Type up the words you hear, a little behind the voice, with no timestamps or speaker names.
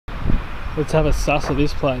Let's have a suss of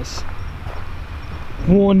this place.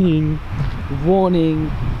 Warning, warning,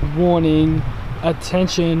 warning,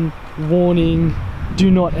 attention, warning, do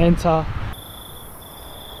not enter.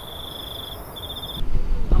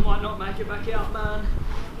 I might not make it back out, man.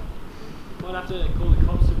 Might have to call the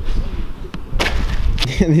cops.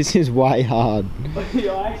 This is way hard. I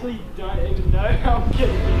actually don't even know how I'm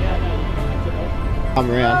getting out now. I'm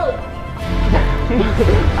around.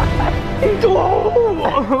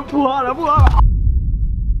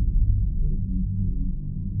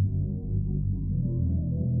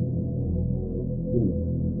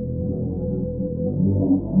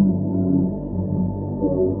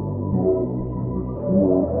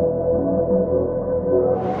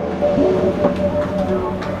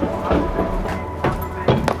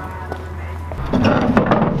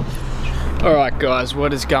 Alright guys,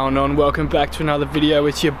 what is going on? Welcome back to another video.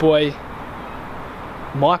 It's your boy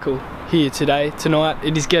Michael here tonight.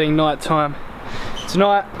 It is getting night time.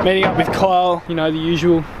 Tonight, meeting up with Kyle, you know, the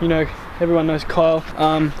usual, you know, everyone knows Kyle.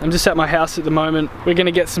 I'm just at my house at the moment. We're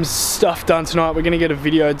gonna get some stuff done tonight. We're gonna get a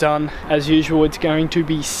video done as usual. It's going to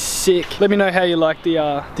be sick. Let me know how you like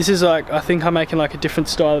the, this is like, I think I'm making like a different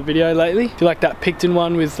style of video lately. If you like that Picton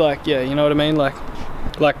one with like, yeah, you know what I mean? Like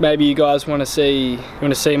maybe you guys want to see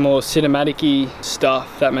more cinematic-y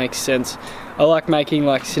stuff. That makes sense. I like making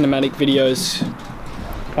like cinematic videos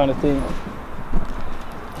kind of thing.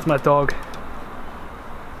 It's my dog,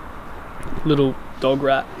 little dog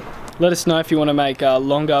rat. Let us know if you want to make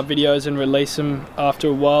longer videos and release them after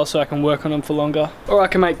a while so I can work on them for longer, or I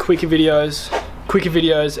can make quicker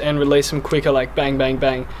videos and release them quicker, like bang bang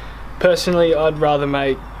bang. Personally, I'd rather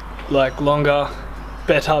make like longer,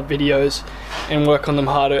 better videos and work on them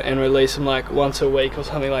harder and release them like once a week or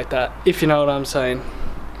something like that, if you know what I'm saying.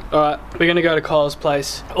 Alright, we're gonna go to Kyle's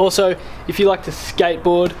place. Also, if you like to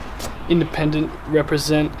skateboard, independent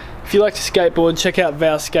represent. If you like to skateboard, check out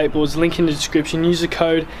Vow Skateboards, link in the description. Use the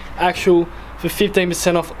code ACTUAL for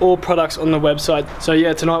 15% off all products on the website. So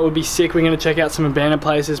yeah, tonight will be sick. We're gonna check out some abandoned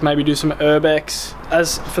places, maybe do some urbex.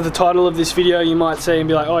 As for the title of this video, you might see and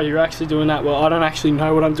be like, oh, you're actually doing that. Well, I don't actually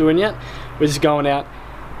know what I'm doing yet. We're just going out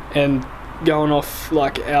and going off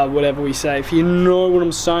like our whatever we say, if you know what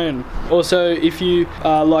I'm saying. Also, if you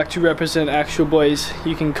like to represent Actual Boys,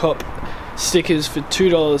 you can cop stickers for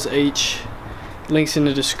 $2 each. Links in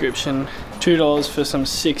the description. $2 for some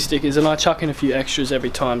sick stickers, and I chuck in a few extras every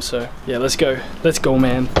time. So yeah, let's go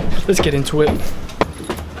man, let's get into it.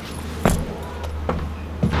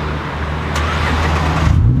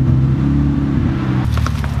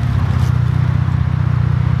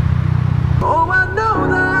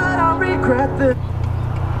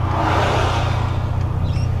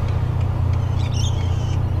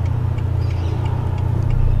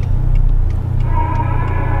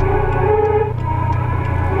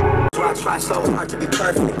 Try so hard to be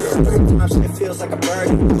perfect. Sometimes it feels like a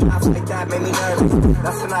burden. Times like that make me nervous.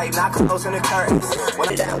 That's tonight, not closing the curtains. When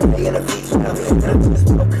I'm down way in the beach, just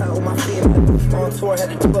broke out with my feelings. On tour,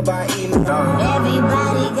 had to do it by email.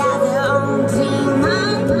 Everybody got their own team.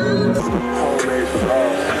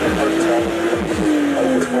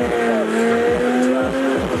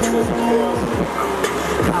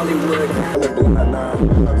 Hollywood. Too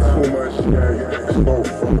much, yeah, smoke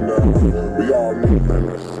from the. We all need that.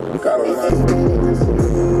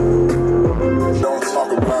 Don't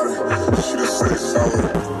talk about it, she just say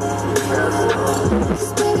something.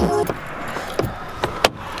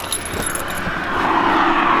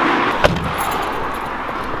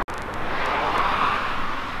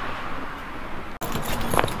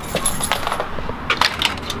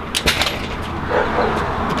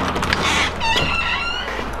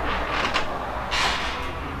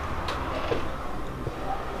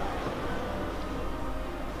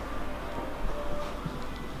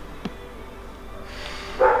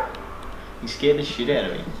 You scared the shit out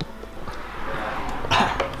of me.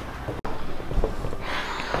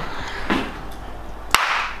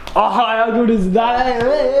 Oh, how good is that?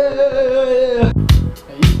 Are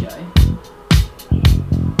you gay?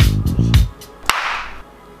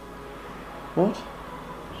 What?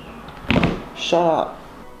 Shut up.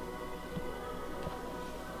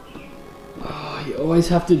 Oh, you always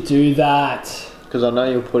have to do that. Because I know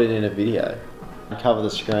you'll put it in a video. Cover the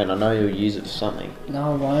screen. I know you'll use it for something.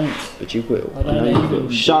 No, I won't. But you will. I don't know you will.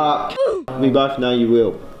 Shut up. We both know you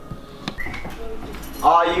will.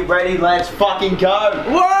 Are you ready? Let's fucking go.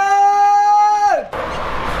 What?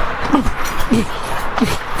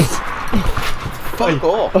 Fuck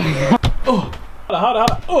off. Oh, harder.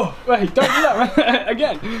 Oh, wait, don't do that, man.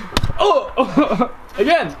 Again. Oh,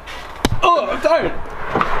 again. Oh, don't.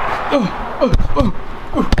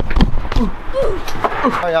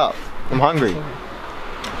 Hurry up. I'm hungry.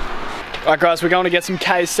 Alright guys, we're going to get some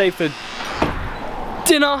KFC for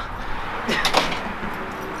dinner.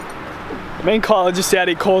 Me and Kyle are just out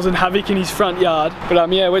here causing havoc in his front yard.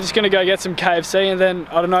 But yeah, we're just gonna go get some KFC and then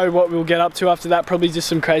I don't know what we'll get up to after that. Probably just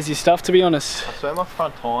some crazy stuff, to be honest. I swear my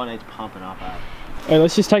front tire needs pumping up at. Hey,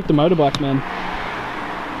 let's just take the motorbike, man.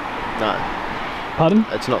 No. Pardon?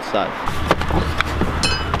 It's not safe.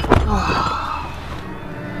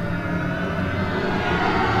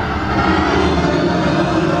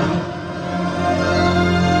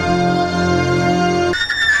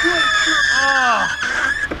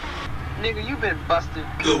 Nigga, you been busted.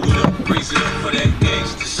 Go with up, breeze it up for that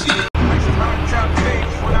gangsta shit.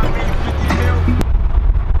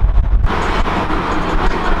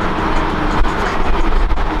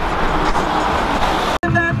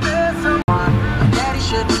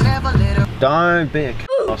 Don't bick.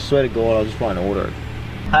 I swear to God, I'll just try and order it.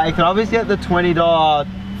 Hey, can I just get the $20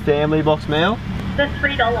 family box meal? The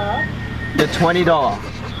 $3? The $20.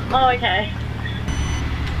 Oh, okay.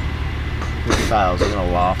 If it fails, I'm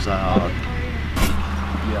gonna laugh so hard.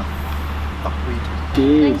 Yeah.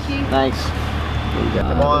 Cheers. Thank you. Thanks.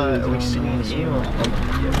 Are we sitting here or?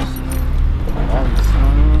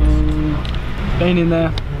 Been in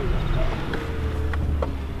there.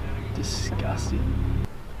 Disgusting.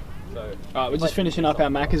 Alright, we're just finishing up our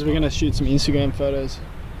Maccas. We're gonna shoot some Instagram photos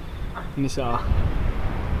in this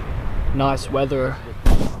nice weather.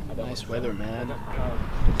 Nice weather, man.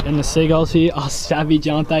 And the seagulls here are savage,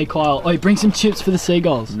 aren't they, Kyle? Oh, bring some chips for the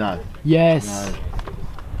seagulls. No. Yes.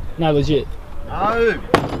 No, legit. No.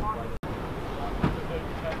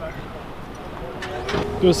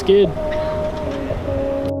 You're scared.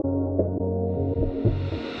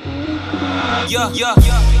 Yeah.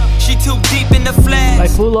 She too deep in the flags. They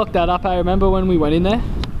full locked that up. I remember when we went in there.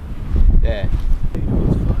 Yeah.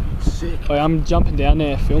 Sick. Oh, I'm jumping down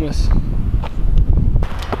there. Film us.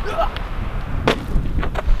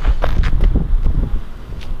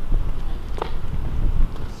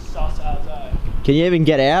 Can you even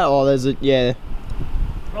get out? Oh, there's a, yeah.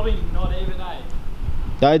 Probably not even, eh?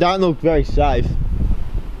 They don't look very safe.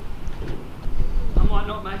 I might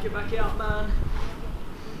not make it back out, man.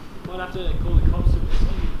 Might have to call the cops or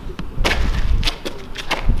something.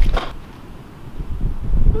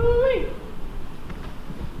 Woo-wee.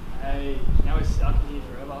 Hey, now we're stuck in here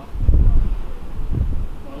forever.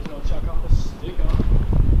 Might as well chuck up a sticker.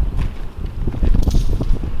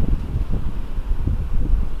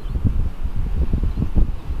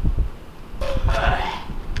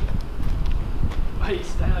 Wait,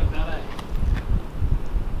 stay like that, eh?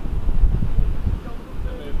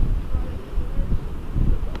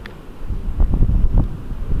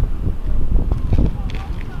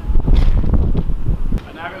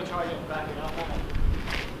 I'm now going to try and get back it up, eh?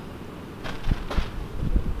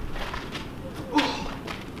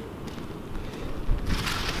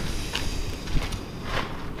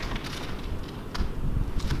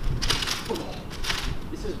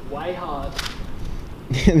 This is way hard.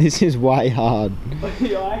 This is way hard. I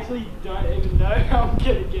actually don't even know how I'm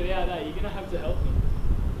gonna get out, eh? You're gonna have to help me.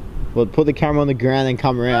 Well, put the camera on the ground and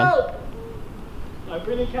come around. Help! I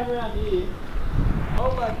bring the camera around here.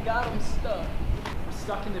 Oh my god, I'm stuck. I'm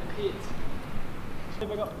stuck in the pit.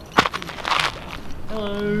 Have I got...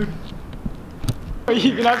 Hello.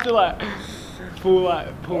 You're gonna have to pull me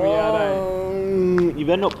out, eh? You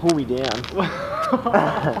better not pull me down.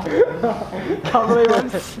 Can't believe I'm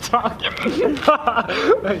stuck.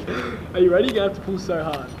 Wait, are you ready? You're gonna have to pull so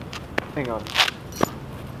hard. Hang on.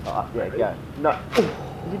 Oh, yeah, go. No.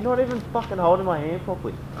 You're not even fucking holding my hand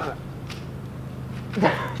properly.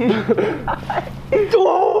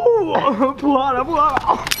 Oh, pull harder, pull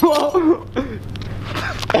harder.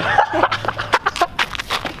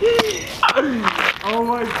 Oh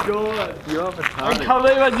my god. You're up a I can't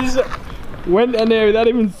believe I just went in there without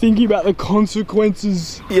even thinking about the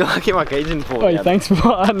consequences. You're lucky my keys didn't fall Oh, down. thanks,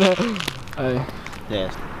 partner. Hey.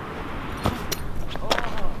 Yes.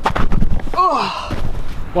 Oh.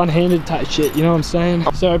 One-handed type shit, you know what I'm saying?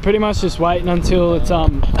 So pretty much just waiting until it's till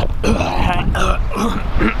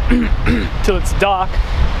it's dark,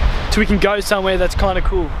 till we can go somewhere that's kind of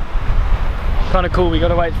cool. We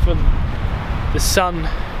gotta wait for the sun.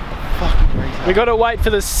 We gotta wait for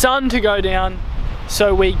the sun to go down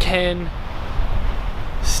so we can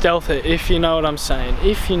stealth it, if you know what I'm saying.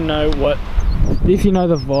 If you know the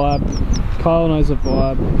vibe. Kyle knows the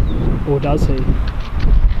vibe, or does he?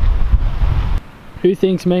 Who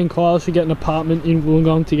thinks me and Kyle should get an apartment in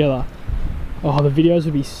Wollongong together? Oh, the videos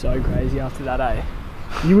would be so crazy after that, eh?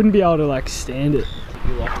 You wouldn't be able to stand it.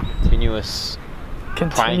 You like a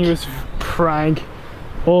continuous prank.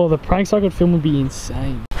 Oh, the pranks I could film would be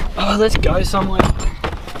insane. Oh, let's go somewhere.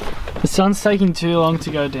 The sun's taking too long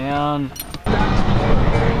to go down.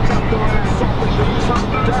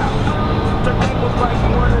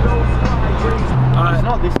 Alright. It's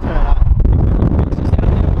not this turn up.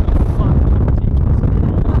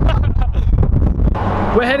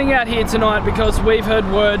 We're heading out here tonight because we've heard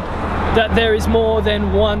word that there is more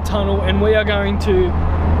than one tunnel, and we are going to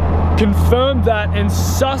confirm that and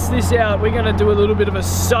suss this out. We're going to do a little bit of a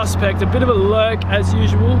suspect, a bit of a lurk as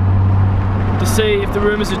usual, to see if the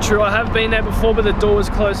rumours are true. I have been there before, but the door was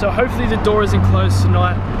closed, so hopefully the door isn't closed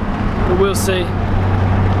tonight, but we'll see.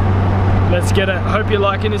 Let's get it. Hope you're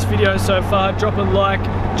liking this video so far. Drop a like,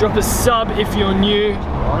 drop a sub if you're new,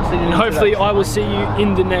 and hopefully I will see you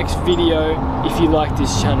in the next video if you like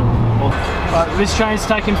this channel. Right, this train's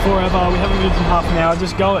taken forever. We haven't moved in half an hour.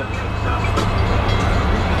 Just go it.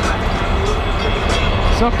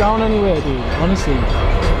 It's not going anywhere, dude. Honestly.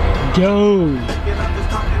 Go.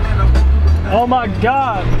 Oh my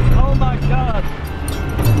god. Oh my god.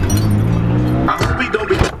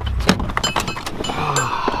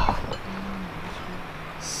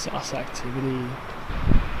 Sus activity.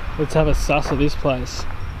 Let's have a sus of this place.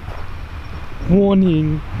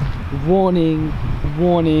 Warning, warning,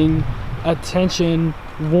 warning, attention,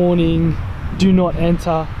 warning, do not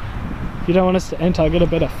enter. If you don't want us to enter, get a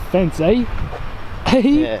better fence, eh? Hey?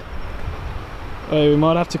 Yeah. Oh, we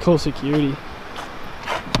might have to call security.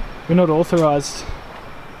 We're not authorised.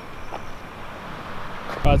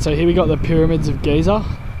 Right, so here we got the pyramids of Giza.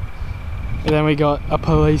 And then we got a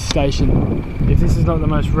police station. If this is not the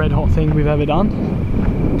most red hot thing we've ever done,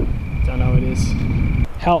 don't know what it is.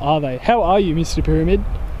 How are they? How are you, Mr. Pyramid?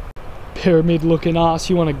 Pyramid looking ass,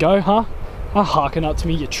 you want to go, huh? Harken up to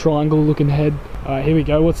me, you triangle looking head. Alright, here we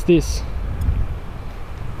go. What's this?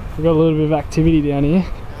 We've got a little bit of activity down here.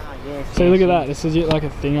 Yes, So look at that, this is like a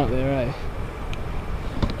thing up there, eh?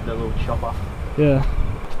 The little chopper. Yeah.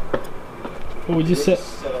 Well, we just set...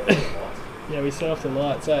 yeah, we set off the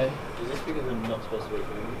lights, eh? Is this because I'm not supposed to be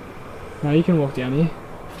filming? No, you can walk down here.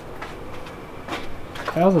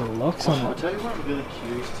 How's the locks on I'll it? tell you what I'm really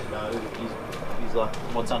curious to know is like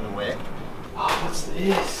what's underwear. Oh, what's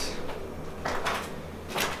this?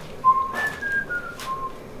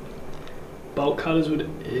 Bolt cutters would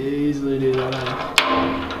easily do that,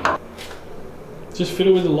 eh? Just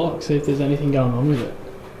fiddle with the lock, see if there's anything going on with it.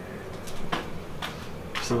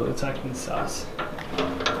 Just a little attacking sus.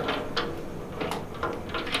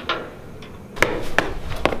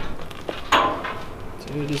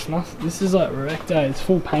 Dude, it's nothing. This is like wrecked day. It's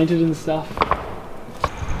full painted and stuff.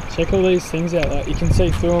 Check all these things out. Like you can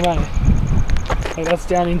see through them, eh? Like that's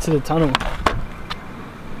down into the tunnel.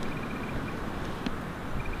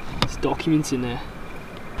 There's documents in there.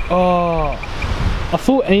 Oh, I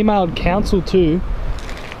full emailed council too.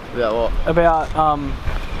 About what?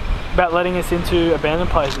 About letting us into abandoned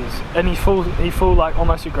places, and he full like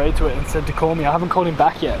almost agreed to it and said to call me. I haven't called him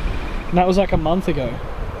back yet, and that was like a month ago.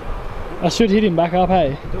 I should hit him back up,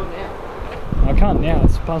 hey? Do it now. I can't now,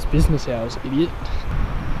 it's past business hours, idiot.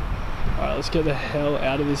 Alright, let's get the hell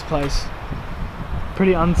out of this place.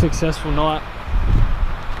 Pretty unsuccessful night.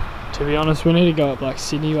 To be honest, we need to go up like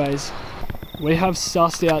Sydney ways. We have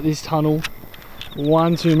sussed out this tunnel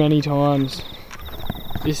one too many times.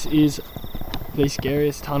 This is the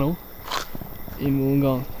scariest tunnel in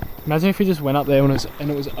Wollongong. Imagine if we just went up there and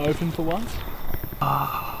it was open for once.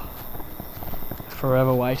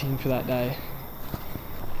 Forever waiting for that day.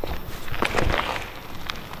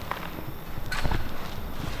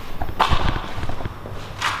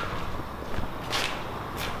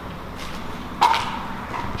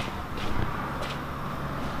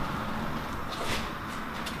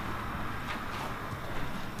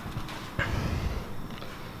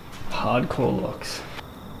 Hardcore locks.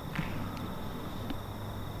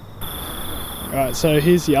 Alright, so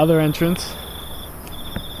here's the other entrance.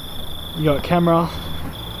 You got camera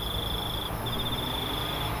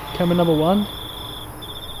number 1,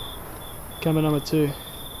 camera number 2.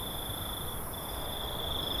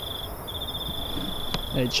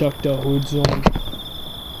 They chucked the hoods on.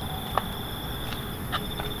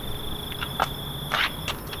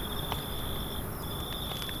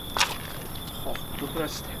 Oh, look what I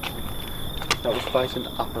stepped on. That was facing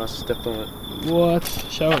up and I stepped on it. What?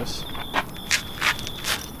 Show us.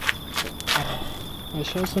 Oh,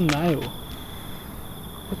 show us a nail.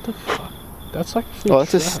 What the fuck? That's like a Oh,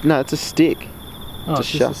 that's no, it's a stick. Oh, it's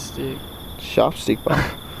it's just a stick. Sharp stick, but.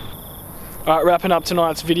 Alright, wrapping up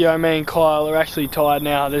tonight's video, me and Kyle are actually tired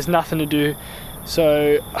now. There's nothing to do.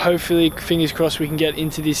 So hopefully, fingers crossed, we can get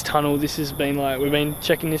into this tunnel. This has been like, we've been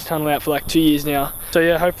checking this tunnel out for like 2 years now. So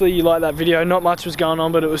yeah, hopefully you like that video. Not much was going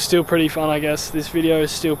on, but it was still pretty fun, I guess. This video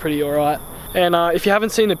is still pretty alright. And if you haven't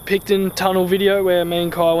seen the Picton tunnel video where me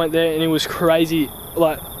and Kyle went there and it was crazy,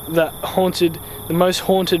 like the most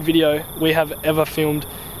haunted video we have ever filmed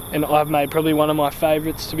and I've made, probably one of my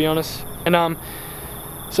favourites, to be honest. And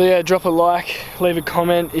so yeah, drop a like, leave a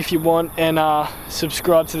comment if you want, and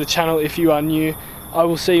subscribe to the channel if you are new. I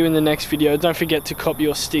will see you in the next video. Don't forget to copy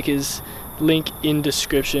your stickers, link in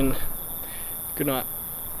description. Good night.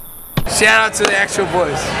 Shout out to the actual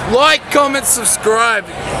boys. Like, comment, subscribe.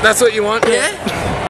 That's what you want? Yeah?